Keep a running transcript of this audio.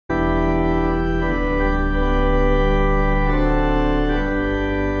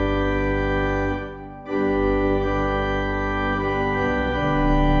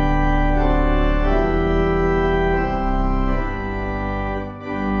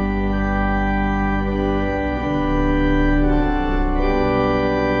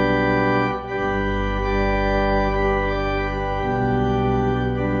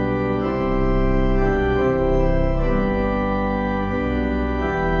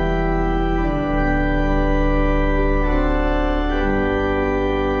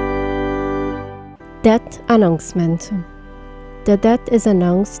Death announcement. The death is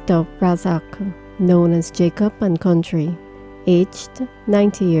announced of Razak, known as Jacob and Country, aged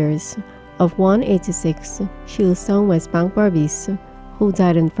 90 years, of 186 Shieldstown, West Bank, Berbice, who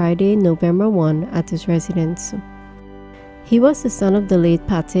died on Friday, November 1 at his residence. He was the son of the late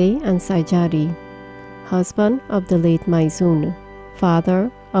Pate and Saijadi, husband of the late Maizoon,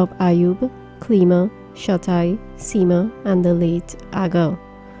 father of Ayub, Klima, Shatai, Sima, and the late Aga,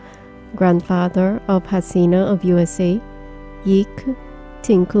 grandfather of Hasina of USA, Yik,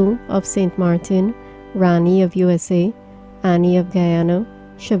 Tinku of St. Martin, Rani of USA, Annie of Guyana,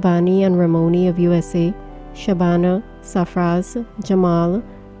 Shabani and Ramoni of USA, Shabana, Safraz, Jamal,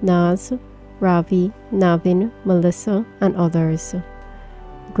 Naz, Ravi, Navin, Melissa, and others.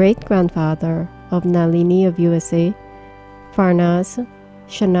 Great-grandfather of Nalini of USA, Farnaz,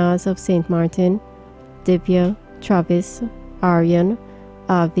 Shanaz of St. Martin, Divya, Travis, Aryan,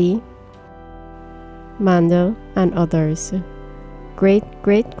 Avi, Manda, and others.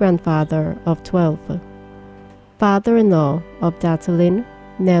 Great-great-grandfather of 12. Father-in-law of Datalin,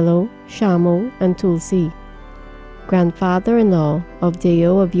 Nello, Shamo, and Tulsi. Grandfather-in-law of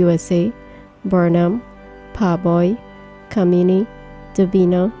Deo of USA, Burnham, Paboy, Kamini,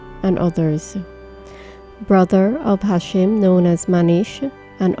 Davina, and others. Brother of Hashim known as Manish,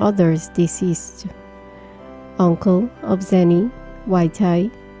 and others deceased. Uncle of Zeni,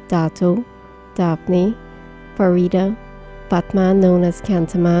 Waitai, Dato, Daphne, Farida, Batman known as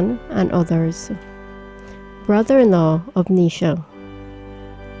Kantaman, and others. Brother-in-law of Nisha.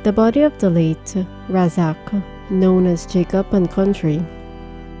 The body of the late Razak, known as Jacob and Country,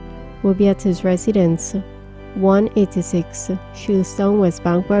 will be at his residence, 186 Shieldstown, West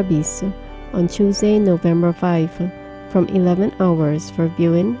Bank, Berbice, on Tuesday, November 5, from 11 hours for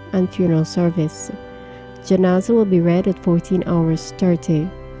viewing and funeral service. Janazah will be read at 14 hours 30.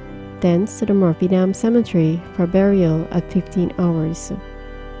 Thence to the Murphy Dam Cemetery for burial at 15 hours.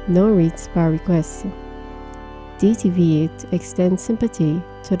 No wreaths by request. DTV8 extends sympathy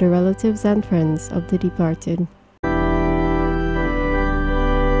to the relatives and friends of the departed.